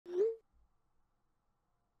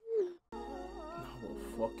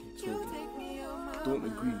fucking talking. Don't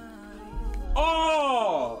agree.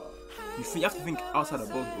 Oh! You have to think outside the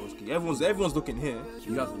box, bro. Everyone's looking here.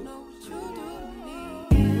 You have to look.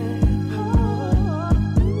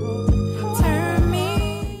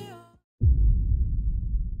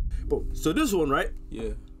 Bro, so this one, right? Yeah.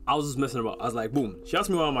 I was just messing about. I was like, boom. She asked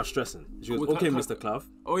me why am I stressing. She goes, okay, Mr. Clav.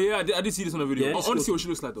 Oh yeah, I did see this on the video. Yeah, I want to see what she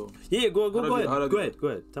looks like though. Yeah, go ahead.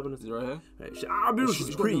 Tap on Is it right here? Right.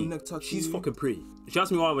 She's pretty. She's fucking pretty. She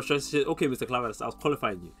asked me why I was stressed. She said, okay, Mr. Clav, I was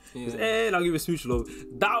qualifying you. Yeah. Hey, I'll give you a smooch love.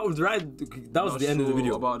 That was right. That was the end of the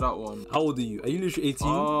video. About that one. How old are you? Are you literally 18?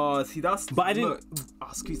 Oh, see, that's. But I didn't.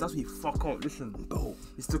 Squeeze, that's where you fuck up. Listen, bro.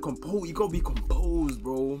 It's the compose. You gotta be composed,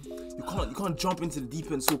 bro. You can't jump into the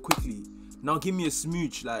deep end so quickly. Now give me a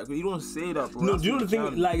smooch, like you don't say that, bro. No, do you know the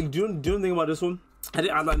thing? Like, do you know the thing about this one? I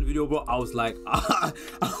didn't add that in the video, but I was like, I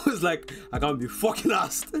can't be fucking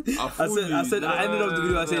asked. I ended up the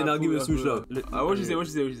video. I said, "Now give me a smooch love." What she said?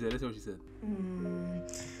 Let's see what she said.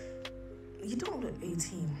 You don't look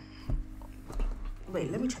 18. Wait,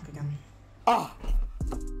 let me check again.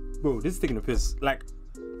 Bro, this is taking a piss. Like,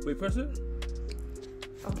 wait, press it.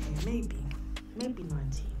 Okay, maybe 19,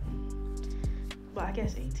 but I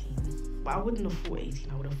guess 18. But I wouldn't have thought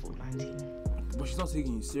 18, I would have thought 19. But she's not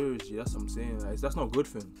taking you seriously, that's what I'm saying. Like, that's not a good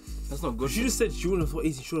thing. That's not good. She just said she wouldn't have thought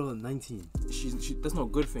 18, she would have thought 19. That's not a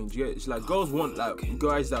good thing. You get? She's like, girls want like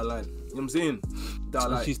guys that like, you know what I'm saying?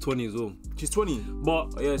 That like. She's 20 as well. She's 20. But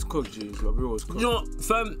oh, yeah, it's cooked, G. It's cooked. You know what,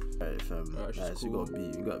 fam? Alright, fam. Cool.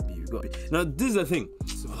 You got B. Now this is the thing.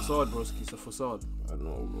 It's a facade, broski. It's a facade. I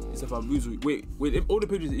know, bro. It's a bamboozle. Wait. If all the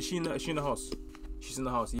pictures, is she in the house? She's in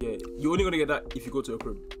the house. Yeah. You're only gonna get that if you go to a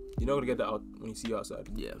crib. You're not gonna get that out when you see her outside.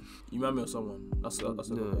 Yeah. You remind me of someone. That's no,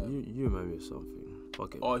 you remind me of something.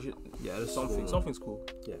 Okay. Oh, yeah, there's something. Something's cool.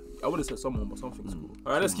 Yeah. I would have said someone, but something's cool.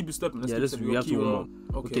 Alright, let's keep it stepping. We have to warm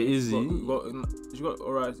up. Okay, easy. She got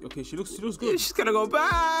alright. Okay, she looks good. Yeah, she's gonna go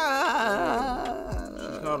back.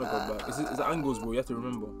 She's gonna go back. It's the angles, bro. You have to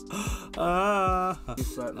remember.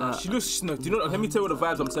 She looks. Do you know? Let me tell you what the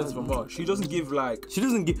vibes I'm sensing from her. She doesn't give like. She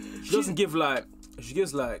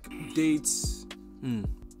gives like dates.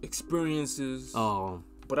 Experiences. Oh.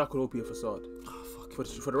 But that could all be a facade. Oh, fuck.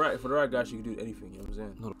 For the right guy, she could do anything. You know what I'm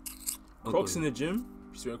saying? No. Crocs in the gym.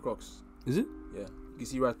 She's wearing Crocs. Is it? Yeah. You can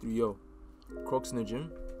see right through Crocs in the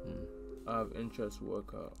gym. I have interest to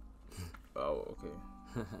work out. Oh, okay.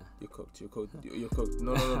 You're cooked. You're cooked.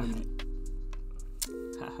 No.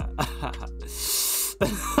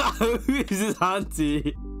 Who is this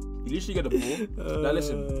auntie? You literally get the ball. Now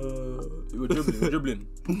listen, we're dribbling.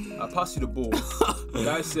 I pass you the ball. The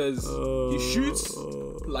guy says he shoots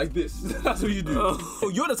like this. That's what you do.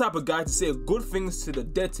 You're the type of guy to say good things to the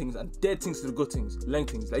dead things and dead things to the good things,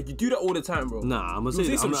 length things. Like you do that all the time, bro. Nah, I'm gonna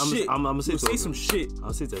say some shit. I'm gonna say some shit.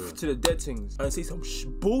 I'll say to the dead things and say some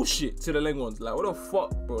bullshit to the leng ones. Like what the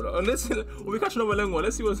fuck, bro? Like, when we catch another leng one,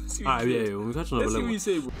 let's see what you say. When we catch another leng one. Let's see what you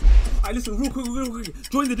say, bro. Alright, listen, real quick.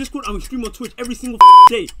 Join the Discord. I'm streaming on Twitch every single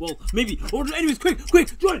day. Well, maybe. Or anyways, quick,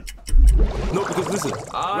 join. No, because listen.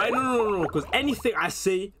 Right? No. Because anything I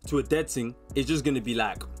say to a dead thing is just gonna be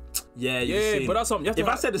like, yeah. But that's something. If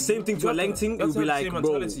I said the same thing to a leng thing, it would be like,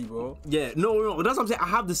 bro. Yeah, no. That's what I'm saying. I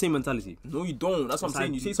have the same mentality. No, you don't. That's what I'm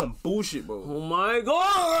saying. You say some bullshit, bro. Oh my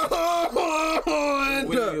god.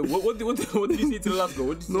 Wait. What did you say to the last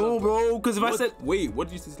girl? No, bro. Because if I said, wait, what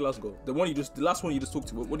did you say to the last girl? The last one you just talked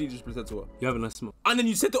to. What did you just present to her? You have a nice smile. And then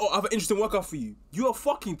you said, I have an interesting workout for you. You are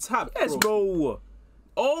fucking tapped. Yes, bro.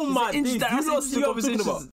 Oh my days. You not see what I'm talking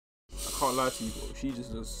about. I can't lie to you, bro. She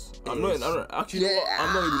just does. I'm not gonna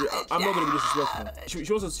be disrespectful.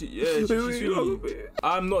 She wants to see. Yeah, she's really.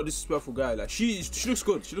 I'm not a disrespectful guy. Like she looks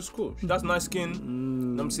good. She looks cool. She has nice skin. You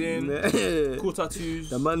know what I'm saying? Cool tattoos.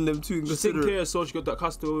 The man them too. She's taking care of herself. She got that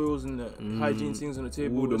castor oils and the hygiene things on the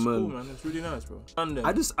table. It's cool, man. It's really nice, bro. And then,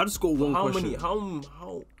 I just got one question. How?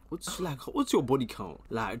 What's your body count?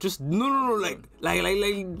 Like just no. Like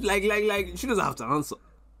she doesn't have to answer.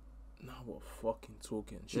 We're fucking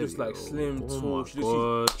talking. She looks like slim, tall.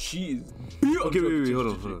 She is. Okay, wait, hold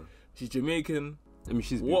on. She's Jamaican. I mean,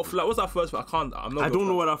 she's. What's that first? I don't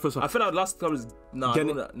know what that first. I feel like last time is no. What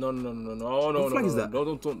flag is that?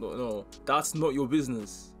 No. That's not your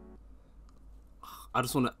business. I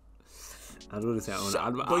don't want to say.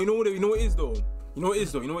 But you know what it is though. You know what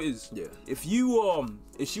it is. Yeah. If she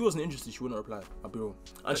wasn't interested, she wouldn't reply. I'll be real.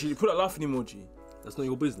 And she put a laughing emoji. That's not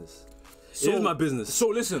your business. It is my business. So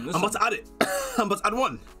listen. I'm about to add it. I'm about to add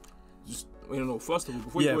one. Just no. First of all,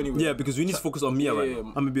 before you go anywhere. Yeah, because we need to focus on Mia right now.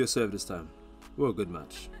 I'm gonna be a serve this time. We're a good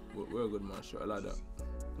match. We're a good match. I like that.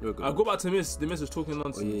 I'll go back to Miss. The Miss is talking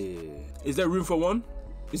nonsense. Oh, yeah. Is there room for one?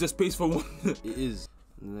 Is there space for one? It is.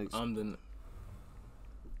 I'm the.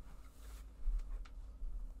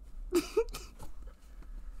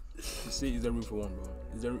 say, is there room for one, bro?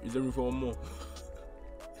 Is there room for one more?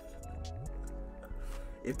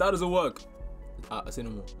 If that doesn't work, I say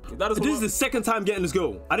no more. If that doesn't This work, is the second time getting this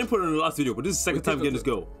girl. I didn't put it in the last video, but this is the second time getting this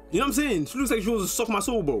girl. You know what I'm saying? She looks like she wants to suck my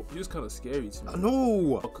soul, bro. you're just kind of scary to me. I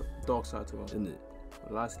know. Dark side to her. Isn't it?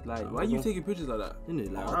 Last, like, why are you taking pictures like that? Isn't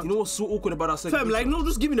it? Like, You know what's so awkward about that second fam, picture? like, no,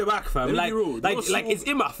 just give me the back, fam. Let me Like, be real. You know what's so it's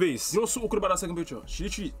in my face. You know what's so awkward about that second picture? She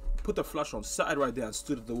literally put the flash on, sat right there, and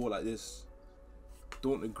stood at the wall like this.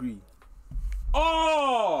 Don't agree.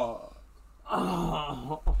 Oh!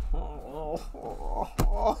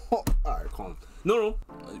 Alright, calm. No.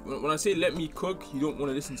 When I say let me cook, you don't want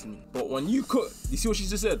to listen to me. But when you cook, you see what she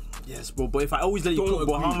just said? Yes, bro, but if I always let you cook,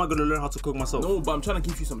 bro, how am I gonna learn how to cook myself? No, but I'm trying to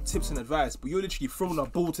give you some tips and advice. But you're literally throwing a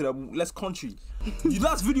ball to the less country.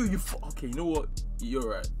 Last video, okay, you know what? You're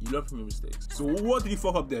right. You learn from your mistakes. So what did you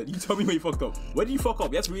fuck up there? You tell me where you fucked up. Where did you fuck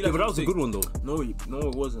up? You have to realize. Yeah, but that was a good one though. No,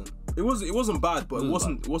 it wasn't. It wasn't bad, but it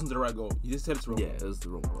wasn't the right goal. You just said it's wrong. Yeah, it was the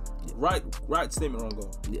wrong goal. Yeah. Right statement, wrong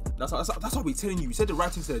goal. Yeah. That's what we're telling you. You said the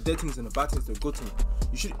right things to the dead things and the bad things to the good things.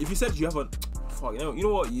 You should. If you said you have a fuck, you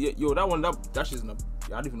know what? Yo, that one, that's just I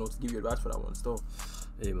don't even know what to give you advice for that one. Still.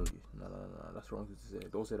 Hey man. No, that's wrong to say.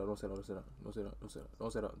 Don't say that. Don't say that. Don't say that. Don't say that. Don't say that.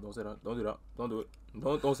 Don't say that. Don't say that. Don't do that. Don't do it.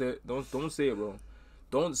 Don't say it. Don't say it, bro.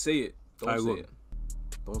 Don't say it. Don't say it.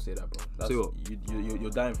 Don't say that, bro. That's, say what?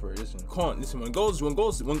 You're dying for it. Listen, when girls,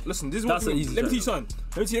 listen. This is that's what. an easy. Let me teach you something.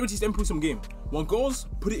 Let me teach them some game. When girls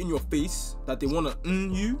put it in your face that they wanna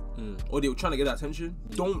you, or they're trying to get that attention,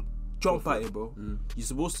 don't jump at it, bro. You're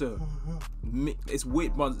supposed to. It's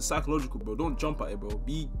weight, man. It's psychological, bro. Don't jump at it, bro.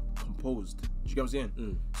 Be composed. Do you get what I'm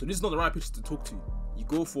saying? So this is not the right picture to talk to. You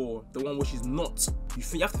go for the one where she's not. You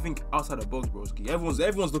have to think outside the box, bro.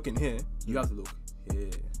 Everyone's looking here. You have to look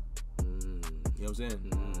here. You know what I'm saying?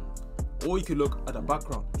 Or you could look at the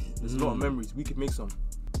background. There's a lot of memories. We could make some.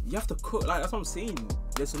 You have to cook. Like, that's what I'm saying.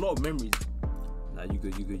 There's a lot of memories. Nah, you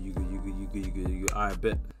good. Alright,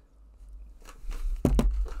 bet.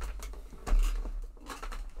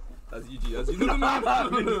 That's you.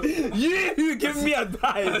 No. You giving me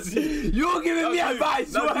advice. You're giving me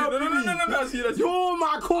advice. No. That's you. You're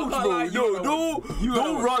my coach, bro. Yo,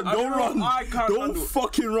 don't run. Don't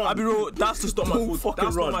fucking run. I be real. That's just not my forte.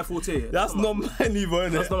 That's not my forte. That's not mine either.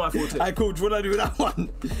 That's not my forte. I coach. What do I do with that one?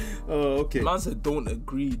 Oh, okay. Man said don't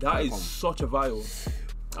agree. That is such a vial.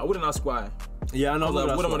 I wouldn't ask why. Yeah, I know.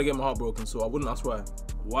 I wouldn't want to get my heart broken, so I wouldn't ask why.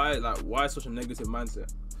 Why such a negative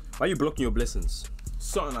mindset? Why are you blocking your blessings?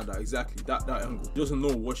 Something like that, exactly. That angle. She doesn't know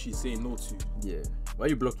what she's saying no to. Yeah. Why are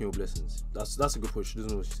you blocking your blessings? That's a good point. She doesn't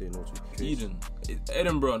know what she's saying no to. Eden.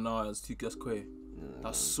 Edinburgh, nah, that's queer.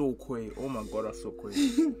 That's so queer. Oh my god, that's so queer.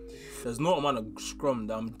 There's no amount of scrum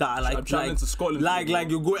that I'm traveling to Scotland. Like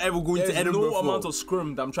you're going to Edinburgh. No amount of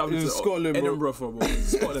scrum that I'm traveling to Scotland, Edinburgh for, bro.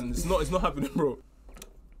 Scotland. It's not happening, bro.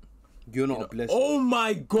 You're not a blessing. Oh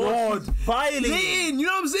my god. Violating. You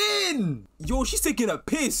know what I'm saying? Yo, she's taking a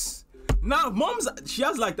piss. Now, she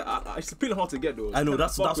has like she's feeling hard to get though. I know,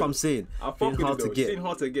 that's what I'm saying. I'm feeling hard to get. Feeling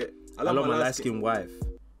hard to get. I love my light skinned wife.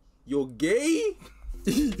 You're gay?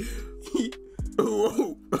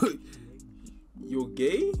 You're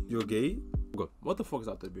gay? You're gay? What the fuck is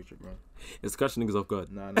out there, picture, bro? It's catching niggas off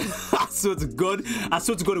guard. Nah. I swear to God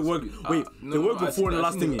it worked. Wait, it worked before the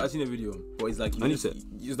last thing. I seen a video, but it's like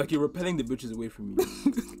it's like you're repelling the bitches away from me.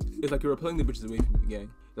 It's like you're repelling the bitches away from me,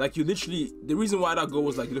 gang. Like you literally, the reason why that girl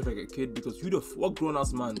was like you look like a kid because what grown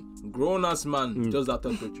ass man does that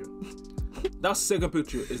third picture? That second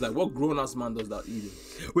picture is like what grown ass man does that either?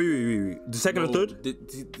 Wait. The second and third?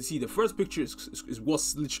 See, the first picture is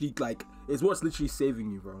what's literally like what's literally saving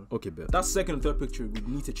you, bro. Okay, bet. That second and third picture, we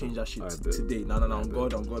need to change that shit today. No. I'm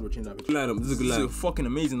God, we'll change that picture. Lineup. This is a good lineup. This is a fucking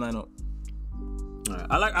amazing lineup. Alright.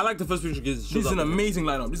 I like the first picture because this is an amazing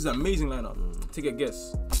lineup. Take a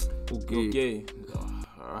guess. Okay.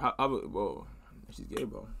 Bro, she's gay,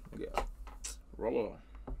 bro. Okay. Rubber.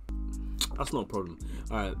 That's not a problem.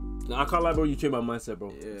 Alright. I can't lie, bro. You changed my mindset,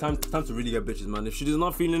 bro. Yeah. Time to really get bitches, man. If she does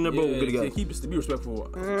not feeling it, bro, we're gonna get. Be respectful.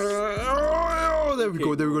 There we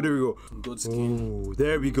go. Good skin. Oh,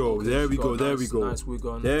 there we go. Nice wig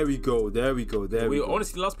on. There we go. Wait,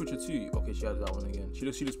 honestly, last picture too. Okay, she has that one again. She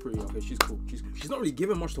looks pretty. Okay, she's cool. She's not really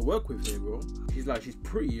given much to work with here, bro. She's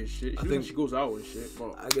pretty as shit. She looks like she goes out and shit.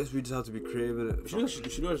 But I guess we just have to be creative in it. She looks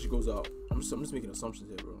like she goes out. I'm just making assumptions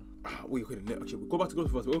here, bro. Wait, actually, go back to go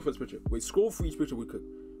first picture. Wait, scroll through each picture we could.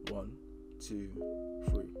 1, 2,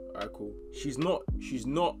 3. Alright, cool. She's not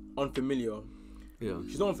unfamiliar. Yeah.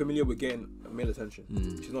 She's not unfamiliar with getting male attention.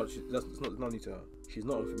 That's not new to her. She's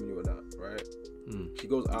not unfamiliar with that, right? She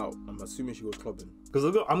goes out. I'm assuming she goes clubbing. Because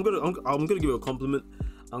I'm gonna give her a compliment.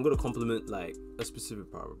 I'm gonna compliment like a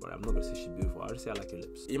specific part, but I'm not gonna say she's beautiful. I'll just say I like your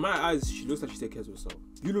lips. In my eyes, she looks like she takes care of herself.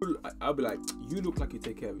 You look. I'll be like, you look like you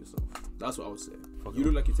take care of yourself. That's what I would say. You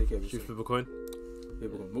look like you take care of yourself. Should we flip a coin?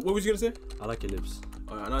 What was you gonna say? I like your lips.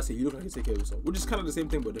 And I say you look like you take care of yourself, which is kind of the same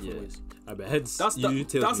thing but different ways. I bet heads. That's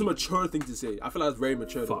a mature thing to say. I feel like that's very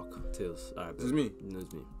mature. Fuck tails. Alright, this is me. No,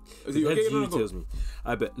 it's me. Is it heads, okay? you tails me.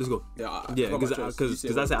 I bet. Let's go. Yeah,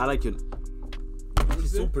 because I said I like your.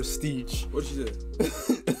 So prestige. What did she say?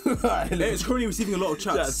 Hey, it's currently receiving a lot of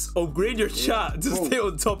chats. Upgrade your chat to stay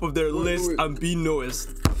on top of their list and be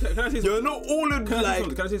noticed. Can I say You're not all in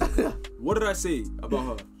like. Can I say something? What did I say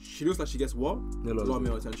about her? She looks like she gets what? A lot of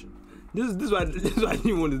male attention. This is why I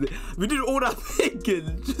didn't want to do. We did all that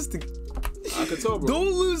thinking just to. I can tell, bro.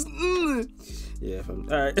 Don't lose. Yeah, fam.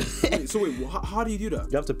 Alright. Wait, how do you do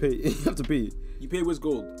that? You have to pay. You have to pay. You pay Wizz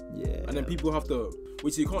Gold. Yeah. And then people have to.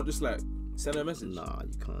 Wait, so you can't just like send her a message? Nah,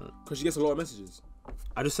 you can't. Because she gets a lot of messages.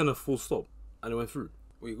 I just sent a full stop and it went through.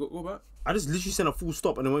 Wait, go back. I just literally sent a full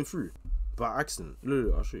stop and it went through. By accident.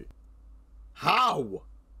 Look, I'll show you. How?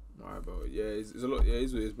 Alright, bro. Yeah, it's a lot. Yeah,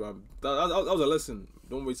 it's what it is, bro. That was a lesson.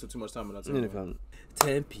 Don't waste too much time on that.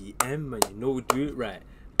 10 p.m. man, you know we do it right.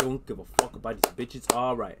 Don't give a fuck about these bitches.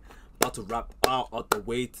 Alright. About to rap out the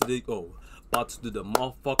way to the about to do the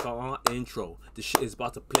motherfucker on intro. The shit is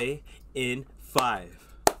about to play in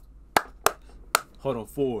 5. Hold on,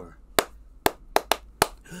 4,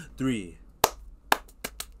 3,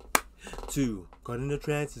 2. Got in the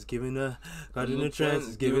trance is giving her. Got in the trance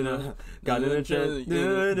is giving her. Got in the trance.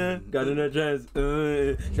 Got in the trance.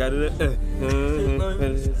 Got in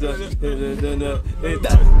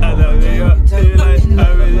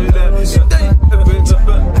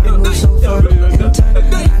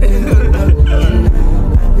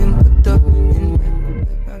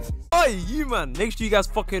Oi, you man, make sure you guys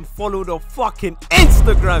fucking follow the fucking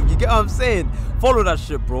Instagram. You get what I'm saying? Follow that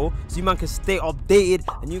shit, bro, so you man can stay updated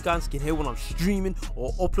and you guys can hear when I'm streaming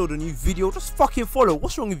or upload a new video. Just fucking follow.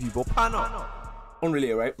 What's wrong with you, bro? Pan out.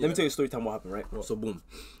 Unrelated, right? Let me tell you a story time what happened, right? So boom.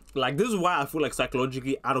 Like, this is why I feel like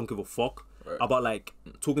psychologically I don't give a fuck about like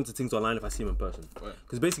talking to things online if I see them in person.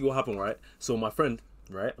 Because basically what happened, right? So my friend,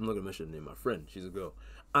 right? I'm not gonna mention her name. My friend, she's a girl,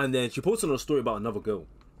 and then she posted on a story about another girl.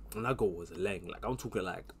 And that girl was a lang. Like, I'm talking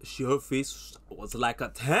like, her face was like a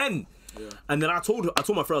 10. Yeah. And then I told my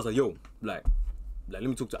friend, I was like, yo, like let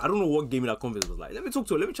me talk to her. I don't know what gave me that confidence. I was like, let me talk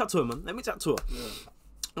to her. Let me chat to her, man. Let me chat to her.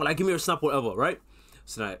 Yeah. Like, give me her snap, whatever, right?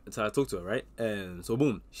 So I talked to her, right? And so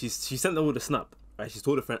boom, she sent over the snap, right? She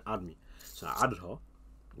told her friend, add me. So I added her.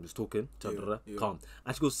 I'm just talking, calm.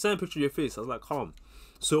 And she goes, send a picture of your face. I was like, calm.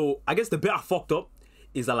 So I guess the bit I fucked up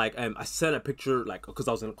is that like I sent a picture like because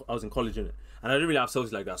I was in college in it, and I didn't really have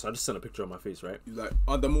selfies like that, so I just sent a picture of my face, right? You like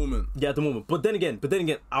at the moment? Yeah, at the moment. But then again,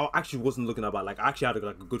 I actually wasn't looking at bad. Like I actually had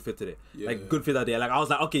like a good fit today, good fit that day. Like I was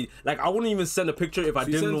like, okay, like I wouldn't even send a picture if I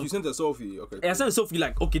didn't know. You sent a selfie, okay? Yeah, I sent a selfie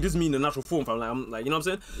like, okay, this is me in a natural form. I'm like, you know what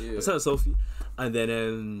I'm saying? Yeah. I sent a selfie, and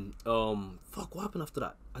then fuck, what happened after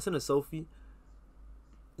that? I sent a selfie.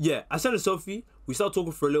 Yeah, I sent a selfie. We started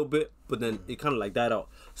talking for a little bit, but then it kind of like died out.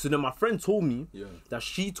 So then my friend told me that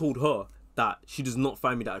she told her that she does not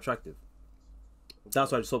find me that attractive.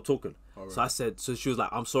 That's why I stopped talking. Right. So I said, so she was like,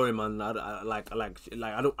 I'm sorry, man. I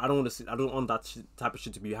don't want that type of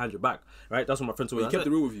shit to be behind your back, right? That's what my friend told me. She kept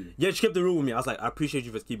the real with you. Yeah, she kept the real with me. I was like, I appreciate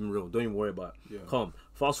you for keeping it real. Don't even worry about it. Yeah. Calm.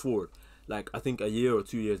 Fast forward, like I think a year or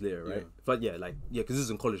 2 years later, right? But yeah, because this is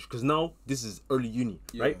in college. Because now this is early uni,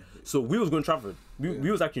 right? So we was going to Trafford.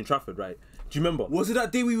 We was actually in Trafford, right? Do you remember? Was it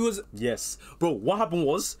that day we was? Yes, bro. What happened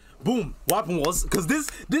was, boom. What happened was, because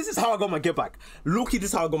this is how I got my get back. Low-key,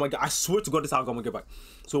 this is how I got my get. I swear to God, this is how I got my get back.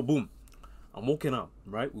 So boom, I'm walking out,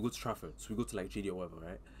 right? We go to Trafford, so we go to like JD or whatever,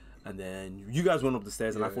 right? And then you guys went up the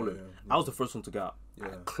stairs and I followed. I was the first one to get out. I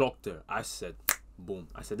clocked her. I said, boom.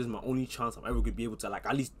 I said, this is my only chance I'm ever gonna be able to like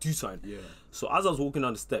at least do something. Yeah. So as I was walking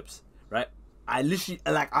down the steps, right? I literally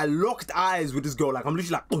I locked eyes with this girl. Like I'm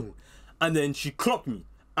literally like, boom. And then she clocked me.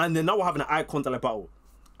 And then now we're having an eye contact like battle.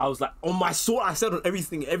 I was like, on my soul, I said on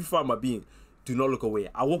everything, every part of my being, do not look away.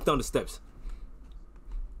 I walked down the steps.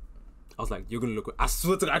 I was like, you're gonna look away. I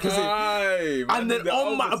swear to God, I can say. And then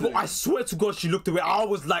on my, but I swear to God, she looked away. I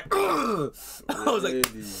was like, ugh. I was like,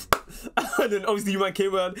 and then obviously you man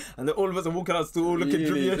came around, and then all of us are walking out still looking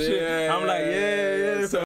dreamy and shit. I'm like, yeah. So